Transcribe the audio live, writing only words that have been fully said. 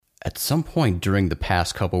At some point during the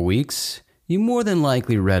past couple weeks, you more than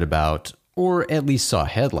likely read about, or at least saw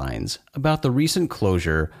headlines, about the recent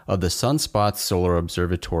closure of the Sunspot Solar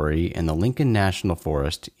Observatory in the Lincoln National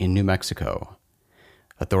Forest in New Mexico.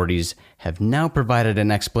 Authorities have now provided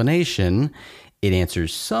an explanation. It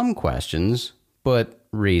answers some questions, but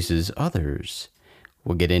raises others.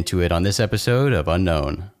 We'll get into it on this episode of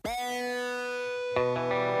Unknown.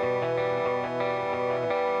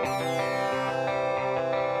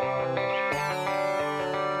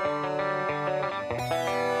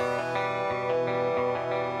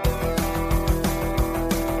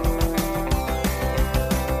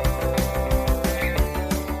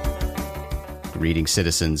 Greetings,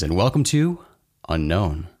 citizens, and welcome to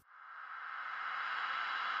Unknown.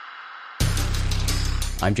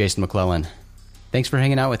 I'm Jason McClellan. Thanks for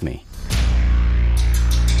hanging out with me.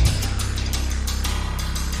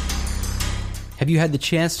 Have you had the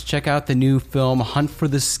chance to check out the new film Hunt for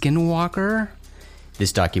the Skinwalker?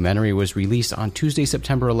 This documentary was released on Tuesday,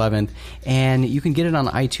 September 11th, and you can get it on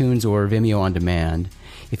iTunes or Vimeo on demand.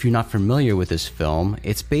 If you're not familiar with this film,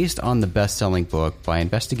 it's based on the best-selling book by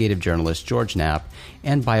investigative journalist George Knapp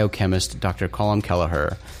and biochemist Dr. Colin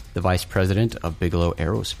Kelleher, the vice president of Bigelow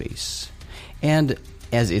Aerospace. And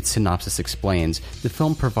as its synopsis explains, the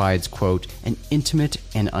film provides, quote, an intimate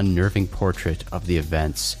and unnerving portrait of the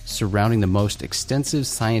events surrounding the most extensive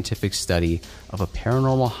scientific study of a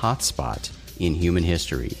paranormal hotspot in human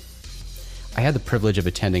history. I had the privilege of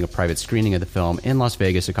attending a private screening of the film in Las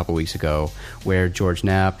Vegas a couple weeks ago, where George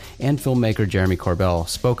Knapp and filmmaker Jeremy Corbell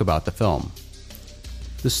spoke about the film.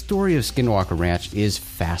 The story of Skinwalker Ranch is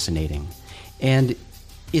fascinating, and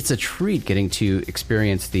it's a treat getting to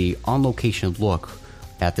experience the on-location look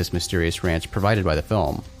at this mysterious ranch provided by the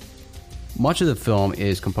film. Much of the film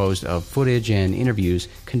is composed of footage and interviews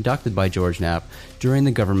conducted by George Knapp during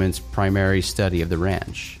the government's primary study of the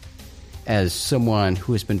ranch. As someone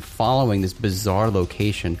who has been following this bizarre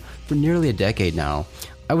location for nearly a decade now,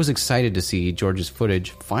 I was excited to see George's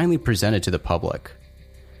footage finally presented to the public.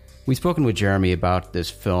 We've spoken with Jeremy about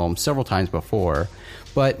this film several times before,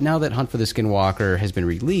 but now that Hunt for the Skinwalker has been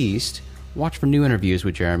released, watch for new interviews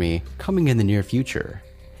with Jeremy coming in the near future.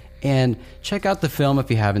 And check out the film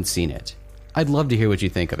if you haven't seen it. I'd love to hear what you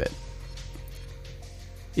think of it.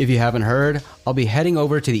 If you haven't heard, I'll be heading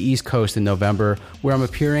over to the East Coast in November, where I'm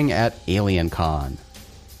appearing at Alien Con.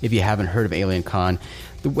 If you haven't heard of Alien Con,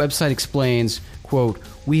 the website explains, quote,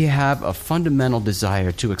 we have a fundamental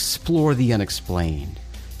desire to explore the unexplained,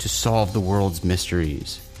 to solve the world's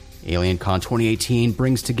mysteries. Alien Con 2018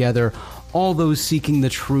 brings together all those seeking the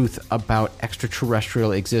truth about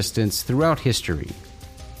extraterrestrial existence throughout history,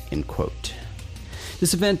 end quote.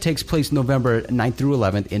 This event takes place November 9th through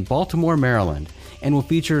 11th in Baltimore, Maryland, and will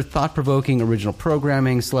feature thought-provoking original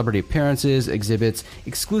programming, celebrity appearances, exhibits,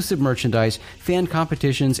 exclusive merchandise, fan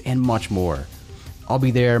competitions, and much more. I'll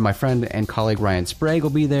be there, my friend and colleague Ryan Sprague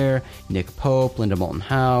will be there, Nick Pope, Linda Moulton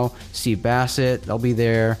Howe, Steve Bassett, they'll be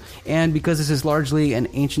there, and because this is largely an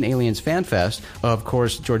Ancient Aliens fan fest, of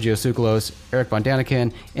course, Giorgio Tsoukalos, Eric Von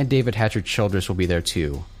Daniken, and David Hatcher Childress will be there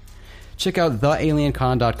too. Check out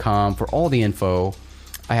thealiencon.com for all the info.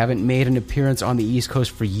 I haven't made an appearance on the East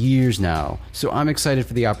Coast for years now, so I'm excited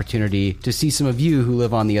for the opportunity to see some of you who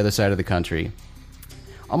live on the other side of the country.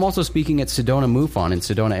 I'm also speaking at Sedona MUFON in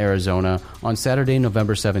Sedona, Arizona on Saturday,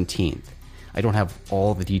 November 17th. I don't have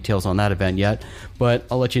all the details on that event yet, but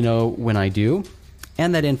I'll let you know when I do,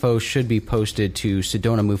 and that info should be posted to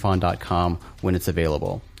sedonamufon.com when it's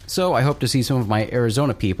available. So I hope to see some of my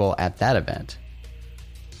Arizona people at that event.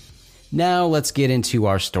 Now let's get into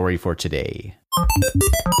our story for today.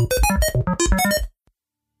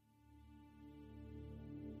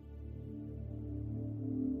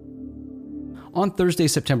 On Thursday,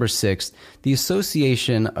 September 6th, the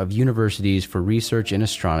Association of Universities for Research in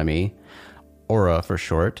Astronomy, AURA for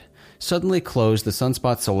short, suddenly closed the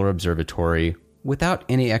Sunspot Solar Observatory without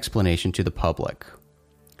any explanation to the public.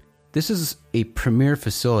 This is a premier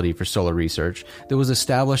facility for solar research that was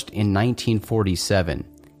established in 1947.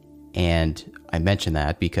 And I mention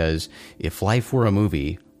that because if life were a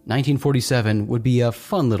movie, 1947 would be a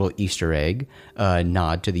fun little Easter egg,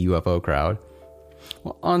 nod to the UFO crowd.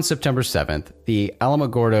 Well, on September 7th, the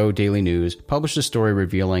Alamogordo Daily News published a story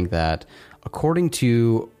revealing that, according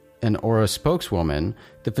to an AURA spokeswoman,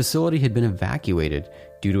 the facility had been evacuated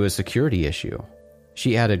due to a security issue.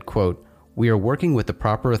 She added, quote, we are working with the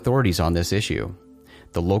proper authorities on this issue.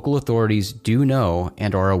 The local authorities do know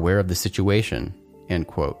and are aware of the situation, end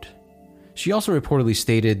quote. She also reportedly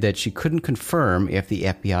stated that she couldn't confirm if the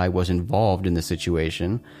FBI was involved in the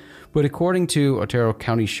situation, but according to Otero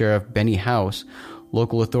County Sheriff Benny House,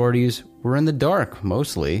 Local authorities were in the dark,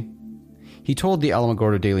 mostly. He told the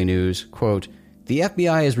Alamogordo Daily News, quote, "The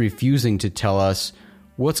FBI is refusing to tell us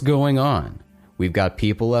what's going on. We've got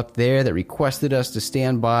people up there that requested us to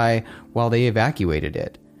stand by while they evacuated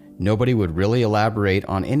it. Nobody would really elaborate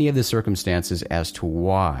on any of the circumstances as to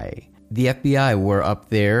why. The FBI were up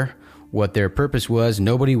there. What their purpose was,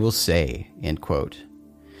 nobody will say," end quote.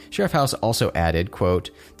 Sheriff House also added, quote,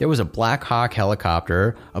 "There was a Black Hawk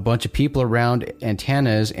helicopter, a bunch of people around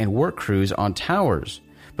antennas and work crews on towers,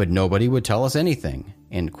 but nobody would tell us anything,"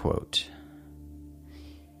 end quote.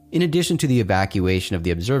 In addition to the evacuation of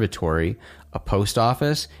the observatory, a post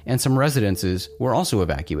office and some residences were also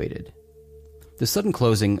evacuated. The sudden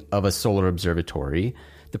closing of a solar observatory,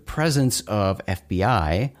 the presence of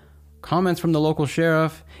FBI, comments from the local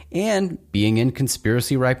sheriff, and being in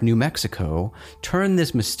conspiracy-ripe New Mexico turned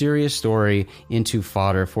this mysterious story into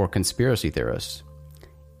fodder for conspiracy theorists.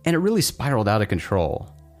 And it really spiraled out of control.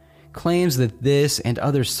 Claims that this and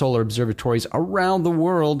other solar observatories around the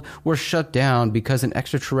world were shut down because an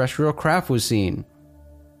extraterrestrial craft was seen.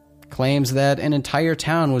 Claims that an entire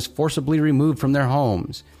town was forcibly removed from their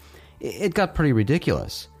homes. It got pretty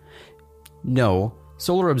ridiculous. No,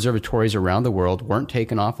 solar observatories around the world weren't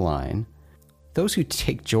taken offline. Those who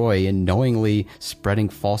take joy in knowingly spreading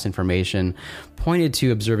false information pointed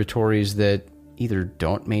to observatories that either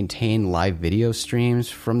don't maintain live video streams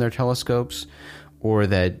from their telescopes or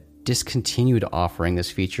that discontinued offering this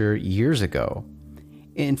feature years ago.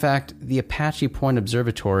 In fact, the Apache Point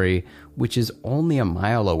Observatory, which is only a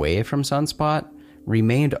mile away from Sunspot,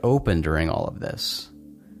 remained open during all of this.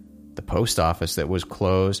 The post office that was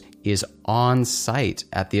closed is on site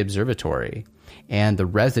at the observatory, and the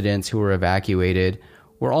residents who were evacuated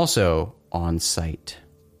were also on site.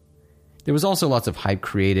 There was also lots of hype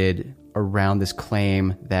created around this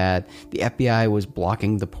claim that the FBI was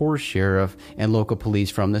blocking the poor sheriff and local police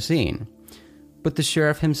from the scene. But the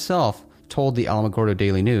sheriff himself told the Alamogordo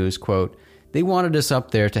Daily News, quote, "They wanted us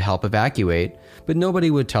up there to help evacuate, but nobody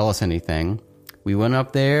would tell us anything. We went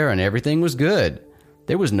up there and everything was good.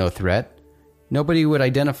 There was no threat. Nobody would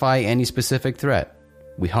identify any specific threat.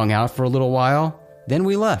 We hung out for a little while, then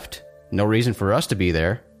we left. No reason for us to be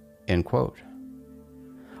there," end quote.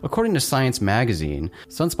 According to Science Magazine,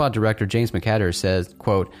 Sunspot director James McAdder says,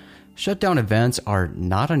 quote, "Shutdown events are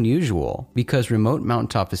not unusual because remote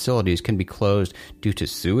mountaintop facilities can be closed due to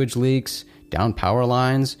sewage leaks, down power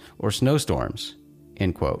lines, or snowstorms,"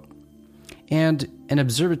 end quote. And an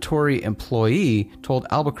observatory employee told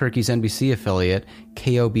Albuquerque's NBC affiliate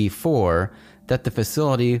KOB4 that the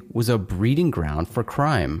facility was a breeding ground for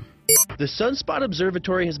crime. The Sunspot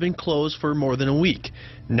Observatory has been closed for more than a week.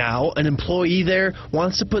 Now, an employee there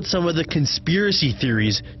wants to put some of the conspiracy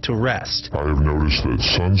theories to rest. I have noticed that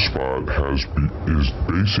Sunspot is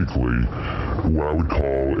basically what I would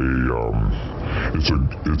call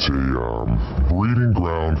a breeding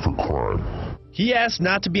ground for crime. He asked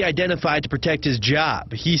not to be identified to protect his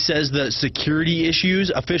job. He says the security issues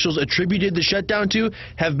officials attributed the shutdown to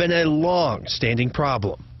have been a long-standing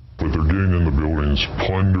problem. But they're getting in the buildings,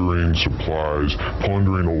 plundering supplies,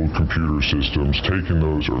 plundering old computer systems, taking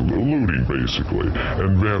those, or looting basically,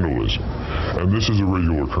 and vandalism. And this is a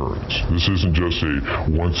regular occurrence. This isn't just a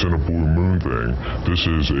once-in-a-blue-moon thing. This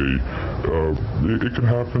is it can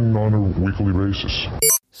happen on a weekly basis.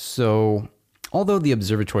 So, although the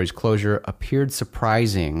observatory's closure appeared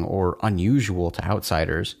surprising or unusual to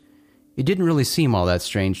outsiders, it didn't really seem all that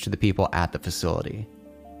strange to the people at the facility.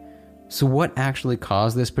 So what actually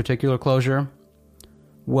caused this particular closure?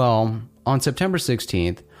 Well, on September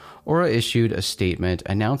 16th, Aura issued a statement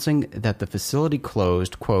announcing that the facility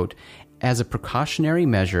closed, quote, "as a precautionary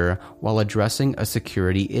measure while addressing a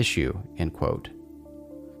security issue," end quote.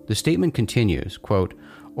 The statement continues, quote,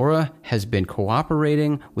 "Aura has been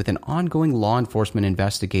cooperating with an ongoing law enforcement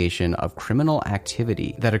investigation of criminal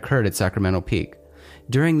activity that occurred at Sacramento Peak.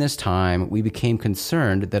 During this time, we became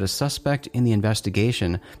concerned that a suspect in the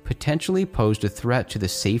investigation potentially posed a threat to the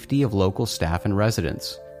safety of local staff and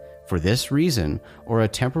residents. For this reason, Aura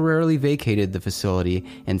temporarily vacated the facility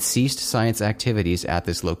and ceased science activities at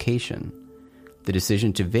this location. The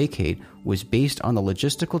decision to vacate was based on the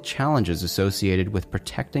logistical challenges associated with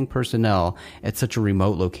protecting personnel at such a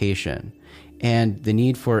remote location, and the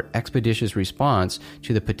need for expeditious response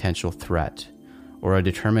to the potential threat. Aura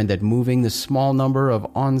determined that moving the small number of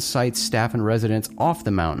on-site staff and residents off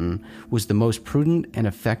the mountain was the most prudent and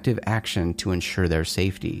effective action to ensure their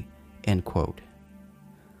safety," end quote.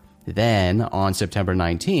 Then, on September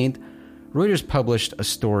 19th, Reuters published a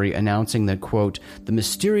story announcing that, quote, the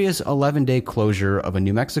mysterious 11-day closure of a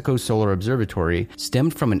New Mexico solar observatory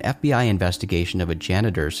stemmed from an FBI investigation of a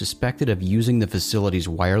janitor suspected of using the facility's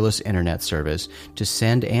wireless internet service to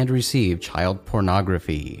send and receive child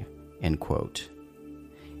pornography, end quote.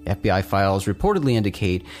 FBI files reportedly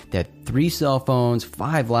indicate that 3 cell phones,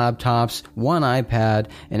 5 laptops, 1 iPad,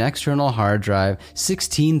 an external hard drive,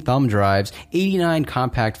 16 thumb drives, 89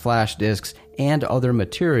 compact flash disks, and other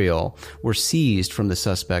material were seized from the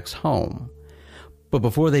suspect's home. But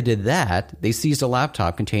before they did that, they seized a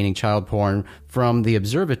laptop containing child porn from the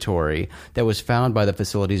observatory that was found by the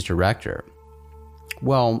facility's director.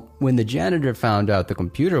 Well, when the janitor found out the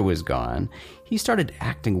computer was gone, he started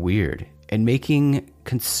acting weird and making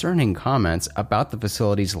concerning comments about the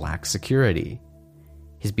facility's lax security.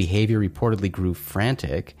 His behavior reportedly grew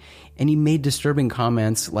frantic, and he made disturbing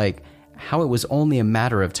comments like how it was only a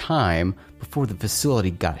matter of time before the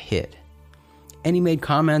facility got hit. And he made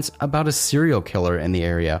comments about a serial killer in the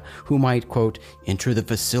area who might, quote, enter the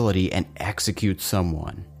facility and execute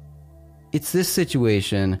someone. It's this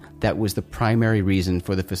situation that was the primary reason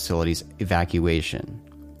for the facility's evacuation.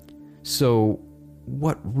 So,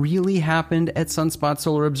 what really happened at Sunspot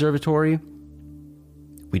Solar Observatory?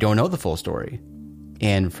 We don't know the full story.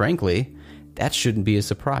 And frankly, that shouldn't be a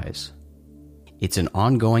surprise. It's an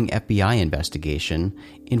ongoing FBI investigation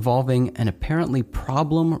involving an apparently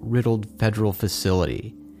problem-riddled federal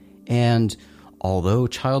facility. And although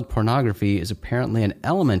child pornography is apparently an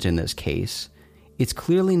element in this case, it's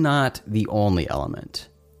clearly not the only element.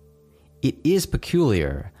 It is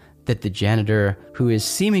peculiar that the janitor, who is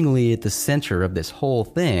seemingly at the center of this whole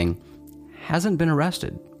thing, hasn't been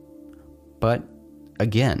arrested. But,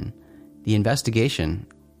 again, the investigation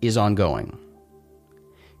is ongoing.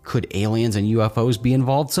 Could aliens and UFOs be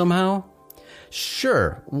involved somehow?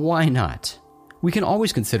 Sure, why not? We can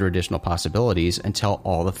always consider additional possibilities until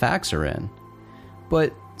all the facts are in.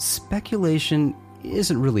 But speculation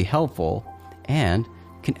isn't really helpful, and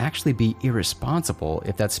can actually be irresponsible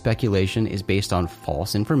if that speculation is based on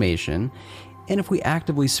false information, and if we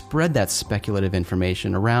actively spread that speculative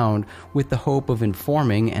information around with the hope of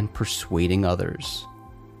informing and persuading others.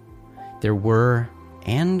 There were,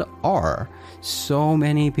 and are, so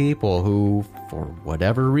many people who, for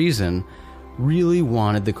whatever reason, really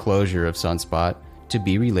wanted the closure of Sunspot to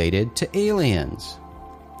be related to aliens.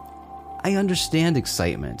 I understand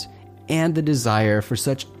excitement and the desire for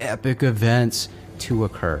such epic events to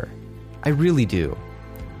occur. I really do.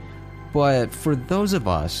 But for those of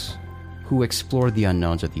us who explore the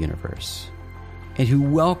unknowns of the universe and who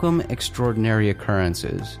welcome extraordinary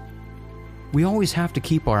occurrences, we always have to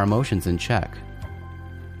keep our emotions in check,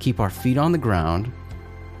 keep our feet on the ground,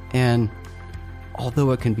 and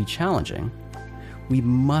although it can be challenging, we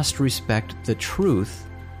must respect the truth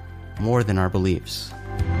more than our beliefs.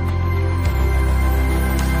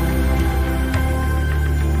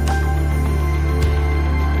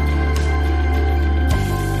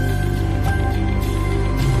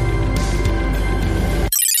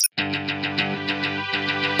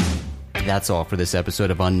 That's all for this episode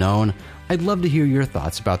of Unknown. I'd love to hear your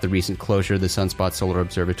thoughts about the recent closure of the Sunspot Solar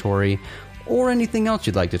Observatory, or anything else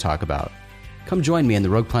you'd like to talk about. Come join me in the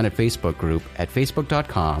Rogue Planet Facebook group at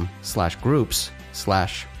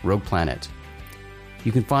facebook.com/groups/Rogue Planet.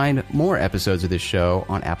 You can find more episodes of this show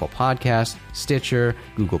on Apple Podcasts, Stitcher,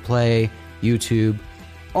 Google Play, YouTube,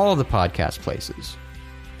 all the podcast places.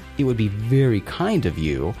 It would be very kind of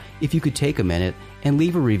you if you could take a minute and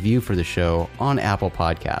leave a review for the show on Apple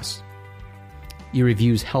Podcasts. Your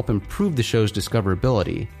reviews help improve the show's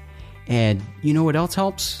discoverability. And you know what else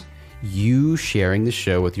helps? You sharing the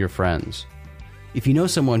show with your friends. If you know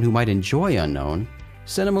someone who might enjoy Unknown,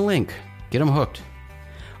 send them a link. Get them hooked.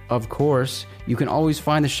 Of course, you can always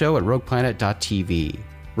find the show at rogueplanet.tv.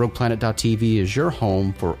 Rogueplanet.tv is your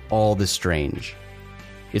home for all the strange.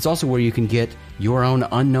 It's also where you can get your own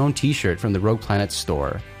Unknown t-shirt from the Rogue Planet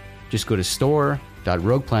store. Just go to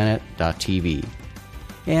store.rogueplanet.tv.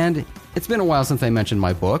 And it's been a while since I mentioned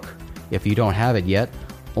my book. If you don't have it yet,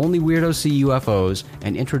 Only Weirdos See UFOs,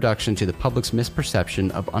 An Introduction to the Public's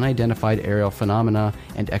Misperception of Unidentified Aerial Phenomena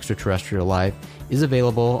and Extraterrestrial Life, is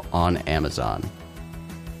available on Amazon.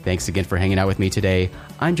 Thanks again for hanging out with me today.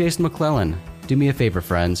 I'm Jason McClellan. Do me a favor,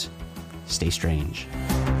 friends. Stay strange.